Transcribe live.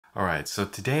Alright, so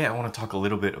today I want to talk a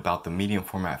little bit about the medium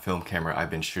format film camera I've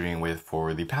been shooting with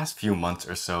for the past few months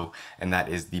or so, and that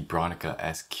is the Bronica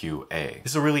SQ-A.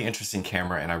 This is a really interesting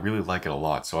camera and I really like it a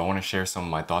lot, so I want to share some of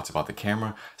my thoughts about the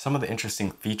camera, some of the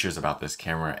interesting features about this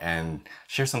camera, and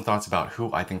share some thoughts about who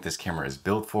I think this camera is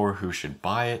built for, who should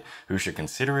buy it, who should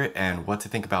consider it, and what to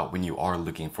think about when you are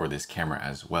looking for this camera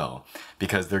as well,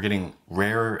 because they're getting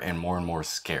rarer and more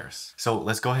scarce. So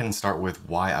let's go ahead and start with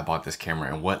why I bought this camera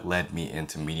and what led me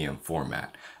into medium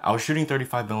format. I was shooting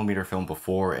 35mm film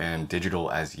before and digital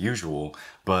as usual,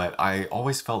 but I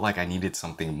always felt like I needed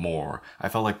something more. I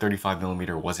felt like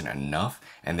 35mm wasn't enough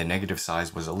and the negative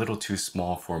size was a little too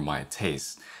small for my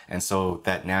taste. And so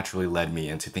that naturally led me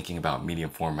into thinking about medium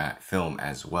format film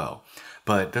as well.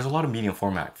 But there's a lot of medium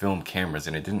format film cameras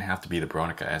and it didn't have to be the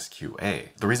Bronica SQ-A.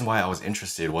 The reason why I was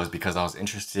interested was because I was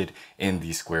interested in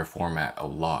the square format a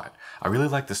lot. I really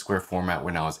liked the square format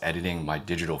when I was editing my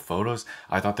digital photos.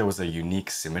 I thought there was a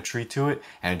unique symmetry to it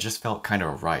and it just felt kind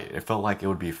of right. It felt like it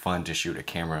would be fun to shoot a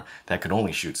camera that could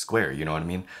only shoot square, you know what I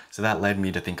mean? So that led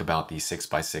me to think about the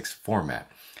 6x6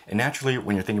 format. And naturally,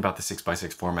 when you're thinking about the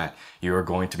 6x6 format, you are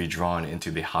going to be drawn into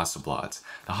the Hasselblads.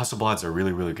 The Hasselblads are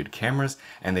really good cameras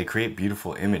and they create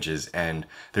beautiful images and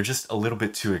they're just a little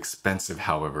bit too expensive,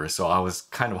 however. So I was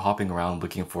kind of hopping around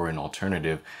looking for an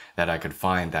alternative that I could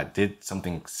find that did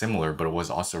something similar, but it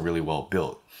was also really well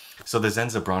built. So the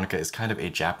Zenza Bronica is kind of a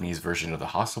Japanese version of the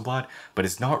Hasselblad, but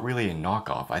it's not really a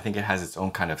knockoff. I think it has its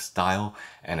own kind of style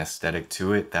and aesthetic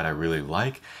to it that I really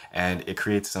like, and it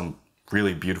creates some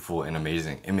really beautiful and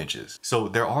amazing images. So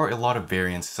there are a lot of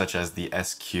variants such as the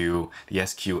SQ, the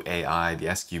SQ-AI,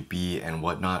 the SQ-B and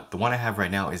whatnot. The one I have right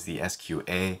now is the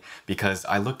SQ-A because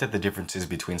I looked at the differences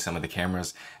between some of the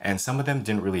cameras and some of them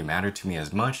didn't really matter to me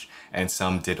as much and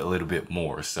some did a little bit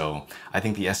more. So I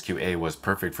think the SQ-A was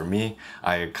perfect for me.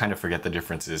 I kind of forget the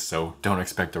differences, so don't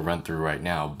expect a run through right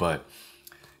now, but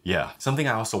yeah. Something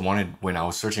I also wanted when I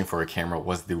was searching for a camera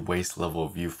was the waist level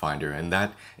viewfinder, and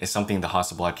that is something the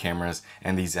Hasselblad cameras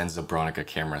and the Zenza Bronica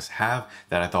cameras have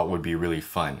that I thought would be really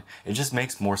fun. It just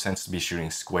makes more sense to be shooting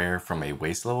square from a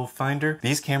waist level finder.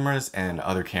 These cameras and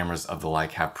other cameras of the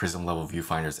like have prism level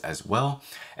viewfinders as well,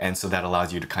 and so that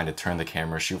allows you to kind of turn the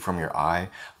camera, shoot from your eye,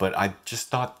 but I just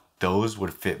thought those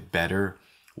would fit better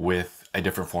with a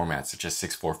different format such as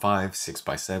 645,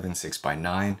 6x7,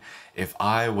 6x9. If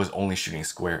I was only shooting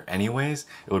square anyways,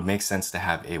 it would make sense to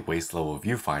have a waist level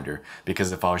viewfinder,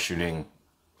 because if I was shooting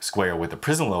square with a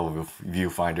prism level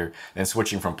viewfinder, then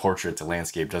switching from portrait to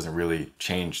landscape doesn't really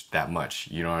change that much,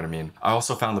 you know what I mean? I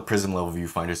also found the prism level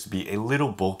viewfinders to be a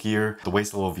little bulkier. The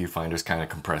waist level viewfinders kind of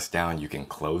compress down, you can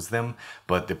close them,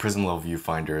 but the prism level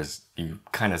viewfinders, you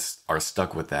kind of are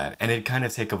stuck with that, and it kind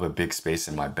of take up a big space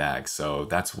in my bag, so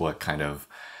that's what kind of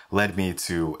led me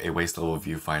to a waist level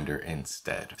viewfinder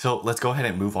instead. So let's go ahead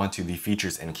and move on to the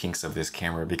features and kinks of this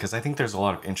camera, because I think there's a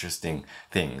lot of interesting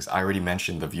things. I already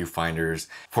mentioned the viewfinders.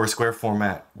 For a square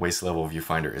format, waist level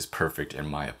viewfinder is perfect in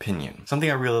my opinion.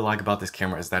 Something I really like about this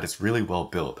camera is that it's really well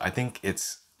built. I think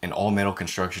it's an all metal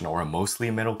construction or a mostly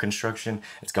metal construction.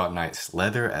 It's got nice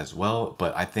leather as well,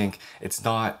 but I think it's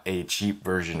not a cheap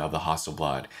version of the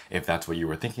Hasselblad. If that's what you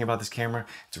were thinking about this camera,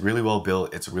 it's really well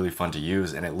built, it's really fun to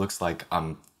use, and it looks like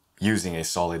I'm using a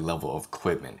solid level of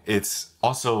equipment. It's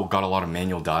also got a lot of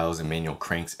manual dials and manual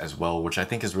cranks as well, which I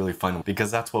think is really fun because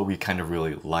that's what we kind of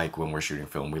really like when we're shooting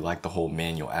film. We like the whole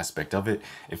manual aspect of it.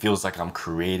 It feels like I'm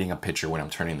creating a picture when I'm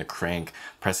turning the crank,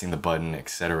 pressing the button,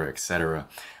 etc.,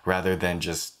 rather than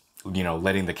just, you know,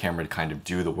 letting the camera kind of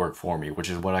do the work for me,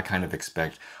 which is what I kind of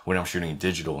expect when I'm shooting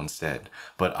digital instead.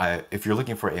 But if you're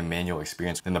looking for a manual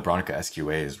experience, then the Bronica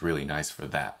SQ-A is really nice for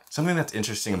that. Something that's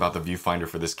interesting about the viewfinder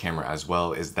for this camera as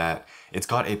well is that it's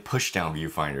got a push down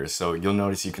viewfinder. So you'll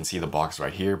notice you can see the box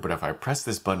right here, but if I press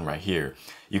this button right here,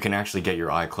 you can actually get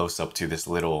your eye close up to this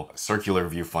little circular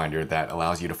viewfinder that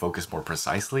allows you to focus more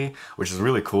precisely, which is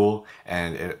really cool,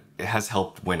 and it has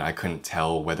helped when I couldn't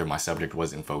tell whether my subject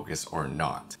was in focus or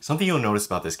not. Something you'll notice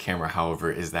about this camera,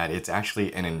 however, is that it's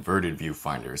actually an inverted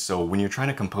viewfinder. So when you're trying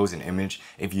to compose an image,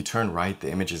 if you turn right, the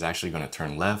image is actually going to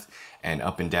turn left, and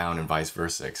up and down and vice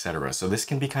versa, etc. So this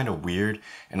can be kind of weird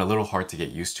and a little hard to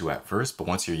get used to at first, but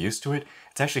once you're used to it,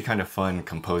 it's actually kind of fun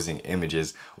composing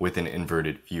images with an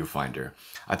inverted viewfinder.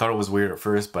 I thought it was weird at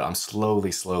first, but I'm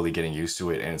slowly getting used to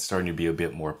it, and it's starting to be a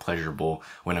bit more pleasurable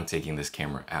when I'm taking this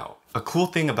camera out. A cool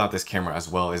thing about this camera as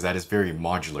well is that it's very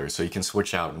modular, so you can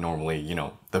switch out normally, you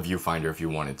know, the viewfinder if you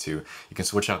wanted to. You can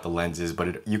switch out the lenses,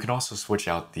 but you can also switch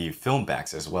out the film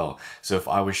backs as well. So if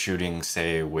I was shooting,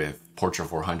 say, with Portra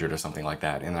 400 or something like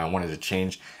that, and I wanted to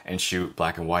change and shoot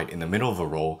black and white in the middle of a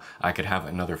roll, I could have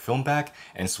another film back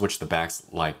and switch the backs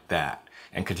like that.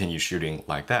 and continue shooting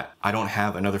like that. I don't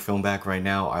have another film bag right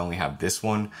now. I only have this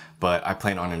one, but I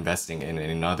plan on investing in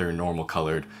another normal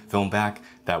colored film bag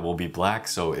that will be black,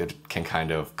 so it can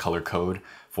kind of color code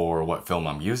for what film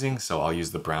I'm using. So I'll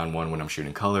use the brown one when I'm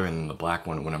shooting color and then the black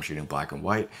one when I'm shooting black and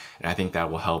white. And I think that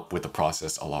will help with the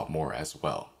process a lot more as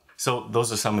well. So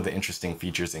those are some of the interesting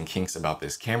features and kinks about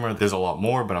this camera. There's a lot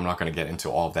more, but I'm not gonna get into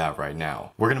all of that right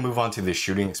now. We're gonna move on to the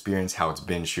shooting experience, how it's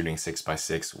been shooting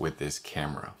 6x6 with this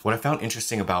camera. What I found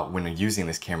interesting about when using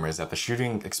this camera is that the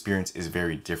shooting experience is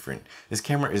very different. This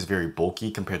camera is very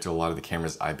bulky compared to a lot of the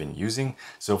cameras I've been using,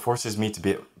 so it forces me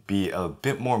to be a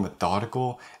bit more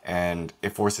methodical, and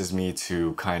it forces me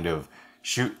to kind of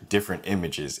shoot different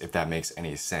images, if that makes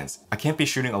any sense. I can't be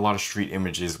shooting a lot of street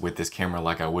images with this camera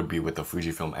like I would be with the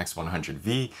Fujifilm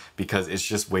X100V because it's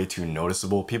just way too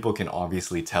noticeable. People can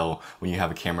obviously tell when you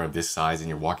have a camera of this size and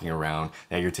you're walking around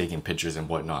that you're taking pictures and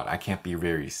whatnot. I can't be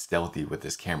very stealthy with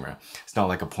this camera. It's not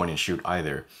like a point and shoot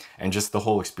either. And just the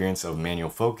whole experience of manual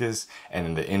focus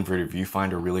and the inverted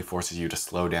viewfinder really forces you to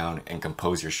slow down and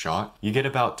compose your shot. You get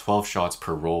about 12 shots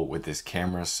per roll with this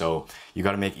camera, so you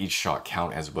got to make each shot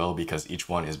count as well because each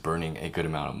one is burning a good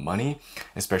amount of money,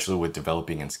 especially with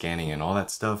developing and scanning and all that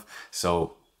stuff.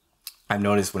 So I've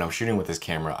noticed when I'm shooting with this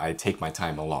camera, I take my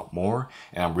time a lot more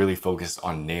and I'm really focused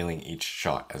on nailing each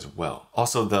shot as well.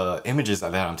 Also, the images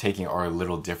that I'm taking are a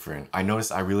little different. I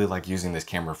noticed I really like using this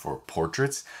camera for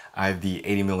portraits. I have the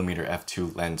 80mm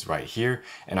f2 lens right here,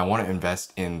 and I want to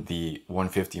invest in the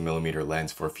 150mm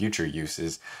lens for future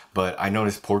uses. But I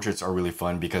noticed portraits are really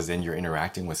fun because then you're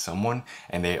interacting with someone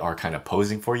and they are kind of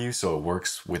posing for you, so it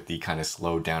works with the kind of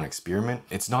slowed down experiment.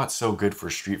 It's not so good for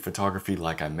street photography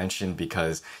like I mentioned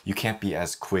because you can't be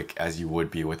as quick as you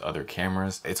would be with other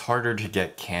cameras. It's harder to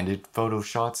get candid photo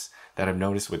shots that I've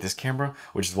noticed with this camera,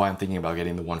 which is why I'm thinking about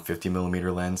getting the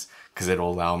 150mm lens, because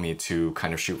it'll allow me to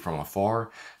kind of shoot from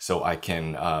afar so I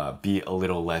can be a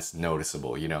little less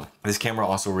noticeable, you know. This camera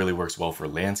also really works well for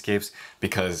landscapes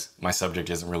because my subject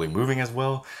isn't really moving as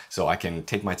well, so I can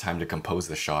take my time to compose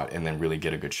the shot and then really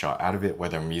get a good shot out of it,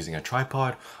 whether I'm using a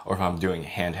tripod or if I'm doing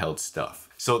handheld stuff.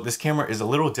 So this camera is a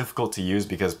little difficult to use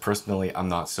because personally I'm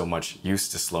not so much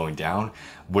used to slowing down,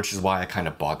 which is why I kind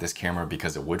of bought this camera,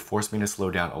 because it would force me to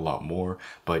slow down a lot more.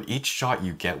 But each shot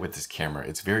you get with this camera,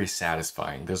 it's very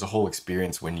satisfying. There's a whole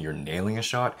experience when you're nailing a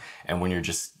shot and when you're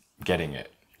just getting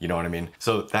it. You know what I mean?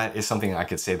 So that is something I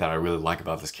could say that I really like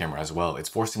about this camera as well. It's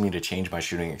forcing me to change my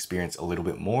shooting experience a little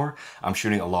bit more. I'm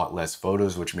shooting a lot less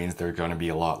photos, which means there's going to be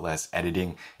a lot less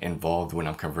editing involved when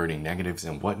I'm converting negatives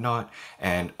and whatnot.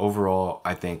 And overall,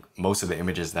 I think most of the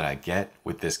images that I get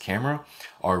with this camera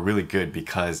are really good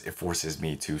because it forces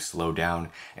me to slow down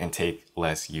and take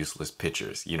less useless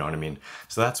pictures. You know what I mean?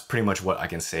 So that's pretty much what I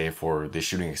can say for the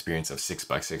shooting experience of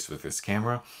 6x6 with this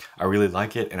camera. I really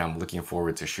like it and I'm looking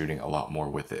forward to shooting a lot more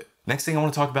with it. Next thing I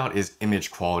want to talk about is image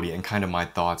quality and kind of my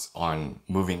thoughts on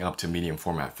moving up to medium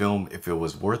format film, if it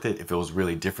was worth it, if it was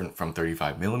really different from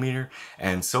 35mm.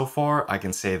 And so far I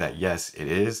can say that yes, it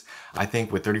is. I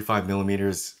think with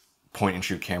 35mm point and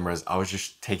shoot cameras, I was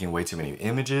just taking way too many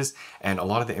images, and a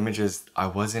lot of the images I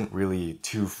wasn't really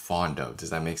too fond of. Does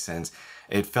that make sense?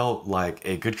 It felt like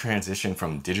a good transition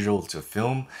from digital to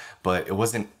film, but it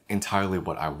wasn't entirely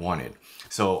what I wanted.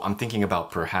 So I'm thinking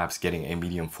about perhaps getting a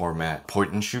medium format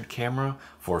point and shoot camera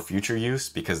for future use,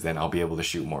 because then I'll be able to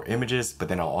shoot more images, but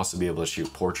then I'll also be able to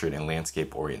shoot portrait and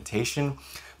landscape orientation.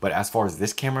 But as far as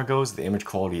this camera goes, the image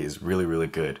quality is really, really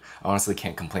good. I honestly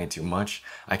can't complain too much.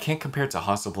 I can't compare it to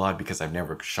Hasselblad because I've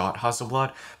never shot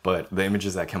Hasselblad, but the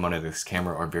images that come out of this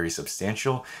camera are very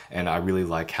substantial and I really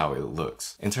like how it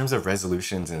looks. In terms of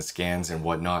resolutions and scans and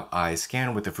whatnot, I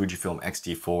scan with the Fujifilm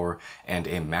X-T4 and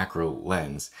a macro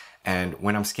lens. And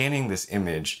when I'm scanning this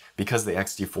image, because the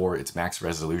X-T4, its max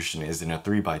resolution is in a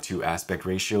 3:2 aspect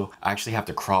ratio, I actually have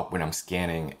to crop when I'm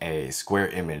scanning a square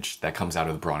image that comes out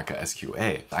of the Bronica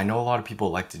SQ-A. I know a lot of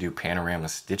people like to do panorama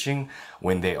stitching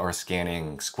when they are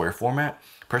scanning square format.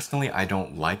 Personally, I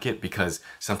don't like it because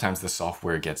sometimes the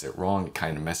software gets it wrong, it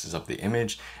kind of messes up the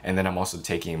image, and then I'm also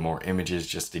taking more images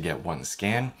just to get one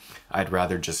scan. I'd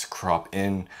rather just crop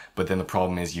in, but then the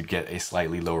problem is you get a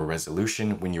slightly lower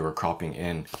resolution when you are cropping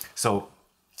in. So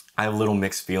I have little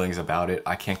mixed feelings about it.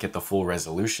 I can't get the full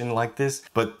resolution like this,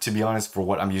 but to be honest, for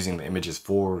what I'm using the images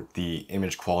for, the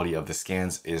image quality of the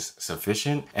scans is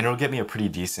sufficient, and it'll get me a pretty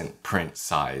decent print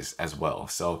size as well.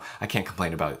 So I can't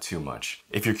complain about it too much.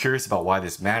 If you're curious about why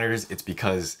this matters, it's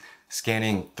because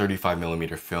scanning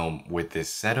 35mm film with this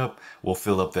setup will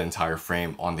fill up the entire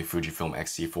frame on the Fujifilm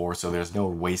X-T4, so there's no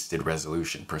wasted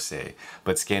resolution per se.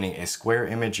 But scanning a square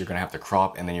image, you're gonna have to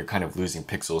crop, and then you're kind of losing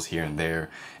pixels here and there,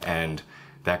 and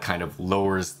that kind of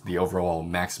lowers the overall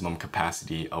maximum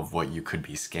capacity of what you could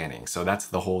be scanning. So that's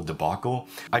the whole debacle.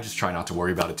 I just try not to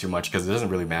worry about it too much because it doesn't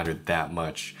really matter that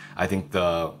much. I think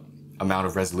the amount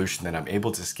of resolution that I'm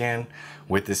able to scan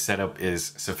with this setup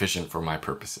is sufficient for my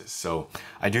purposes. So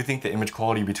I do think the image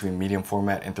quality between medium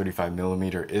format and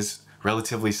 35mm is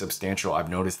relatively substantial. I've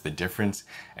noticed the difference,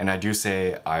 and I do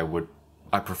say I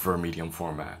prefer medium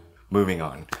format. Moving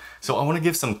on. So I want to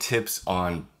give some tips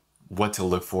on what to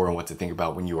look for and what to think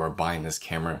about when you are buying this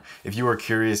camera. If you are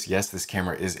curious, yes, this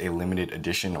camera is a limited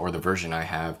edition, or the version I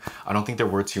have. I don't think there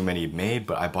were too many made,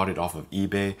 but I bought it off of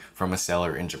eBay from a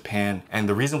seller in Japan. And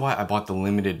the reason why I bought the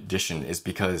limited edition is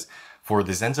because for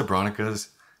the Zenza Bronicas,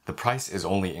 the price is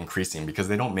only increasing because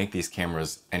they don't make these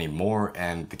cameras anymore,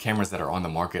 and the cameras that are on the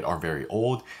market are very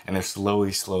old and they're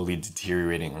slowly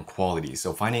deteriorating in quality.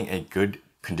 So finding a good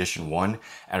condition one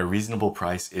at a reasonable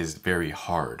price is very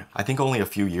hard. I think only a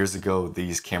few years ago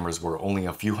these cameras were only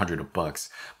a few $100,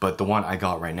 but the one I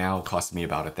got right now cost me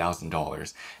about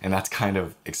 $1,000, and that's kind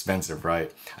of expensive,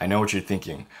 right? I know what you're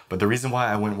thinking, but the reason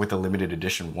why I went with a limited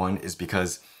edition one is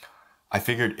because I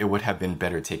figured it would have been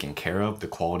better taken care of. The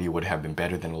quality would have been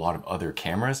better than a lot of other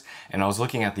cameras. And I was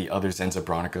looking at the other Zenza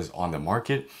Bronicas on the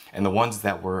market, and the ones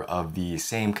that were of the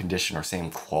same condition or same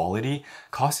quality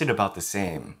costed about the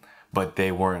same, but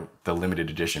they weren't the limited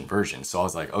edition version. So I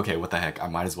was like, okay, what the heck, I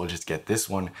might as well just get this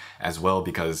one as well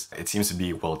because it seems to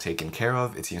be well taken care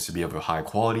of, it seems to be of a high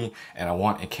quality, and I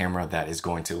want a camera that is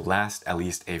going to last at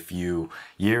least a few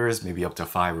years, maybe up to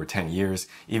 5 or 10 years,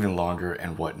 even longer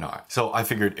and whatnot. So I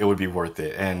figured it would be worth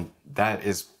it, and that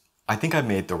is, I think I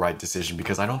made the right decision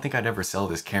because I don't think I'd ever sell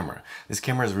this camera. This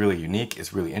camera is really unique,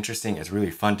 it's really interesting, it's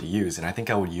really fun to use, and I think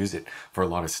I would use it for a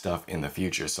lot of stuff in the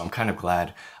future. So I'm kind of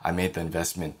glad I made the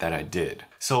investment that I did.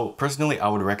 So personally, I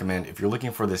would recommend, if you're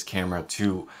looking for this camera,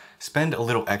 to spend a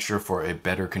little extra for a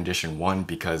better condition one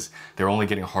because they're only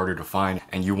getting harder to find,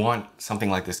 and you want something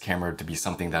like this camera to be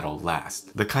something that'll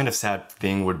last. The kind of sad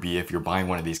thing would be if you're buying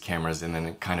one of these cameras and then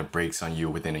it kind of breaks on you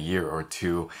within a year or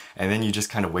two, and then you just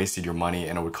kind of wasted your money,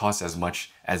 and it would cost as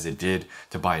much as it did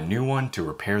to buy a new one to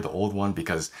repair the old one,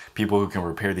 because people who can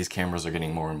repair these cameras are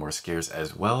getting more and more scarce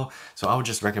as well. So I would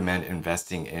just recommend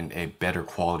investing in a better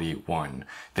quality one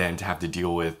than to have to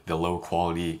deal with the low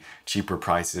quality, cheaper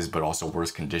prices, but also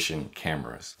worse condition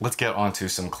cameras. Let's get on to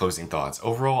some closing thoughts.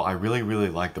 Overall, I really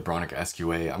like the Bronica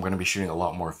SQ-A. I'm going to be shooting a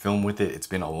lot more film with it. It's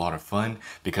been a lot of fun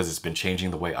because it's been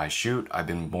changing the way I shoot. I've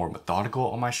been more methodical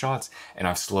on my shots, and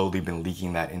I've slowly been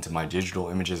leaking that into my digital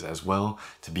images as well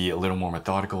to be a little more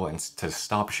methodical and to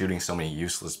stop shooting so many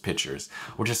useless pictures,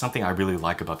 which is something I really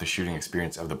like about the shooting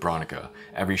experience of the Bronica.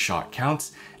 Every shot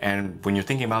counts, and when you're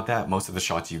thinking about that, most of the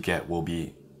shots you get will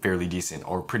be fairly decent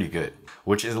or pretty good,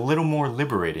 which is a little more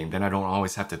liberating. Then I don't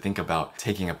always have to think about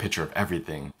taking a picture of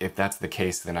everything. If that's the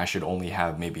case, then I should only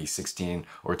have maybe 16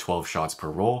 or 12 shots per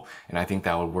roll, and I think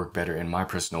that would work better in my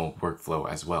personal workflow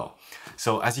as well.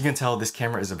 So as you can tell, this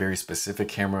camera is a very specific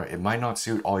camera. It might not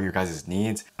suit all your guys'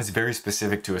 needs. It's very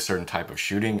specific to a certain type of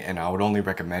shooting, and I would only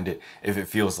recommend it if it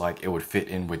feels like it would fit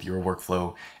in with your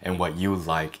workflow and what you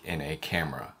like in a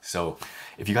camera. So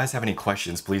if you guys have any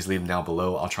questions, please leave them down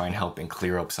below. I'll try and help and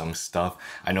clear up some stuff.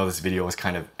 I know this video is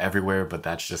kind of everywhere, but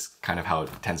that's just kind of how it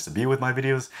tends to be with my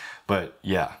videos. But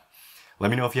yeah,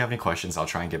 let me know if you have any questions. I'll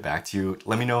try and get back to you.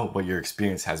 Let me know what your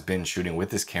experience has been shooting with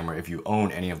this camera, if you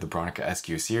own any of the Bronica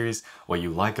SQ series, what you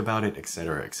like about it,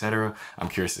 etc, etc. I'm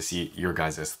curious to see your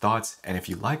guys' thoughts. And if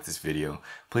you like this video,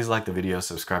 please like the video,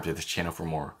 subscribe to this channel for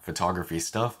more photography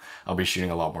stuff. I'll be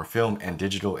shooting a lot more film and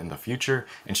digital in the future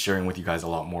and sharing with you guys a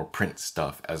lot more print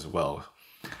stuff as well.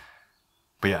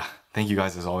 But yeah, thank you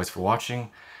guys as always for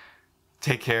watching.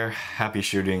 Take care, happy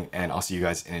shooting, and I'll see you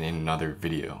guys in another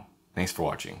video. Thanks for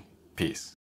watching.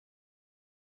 Peace.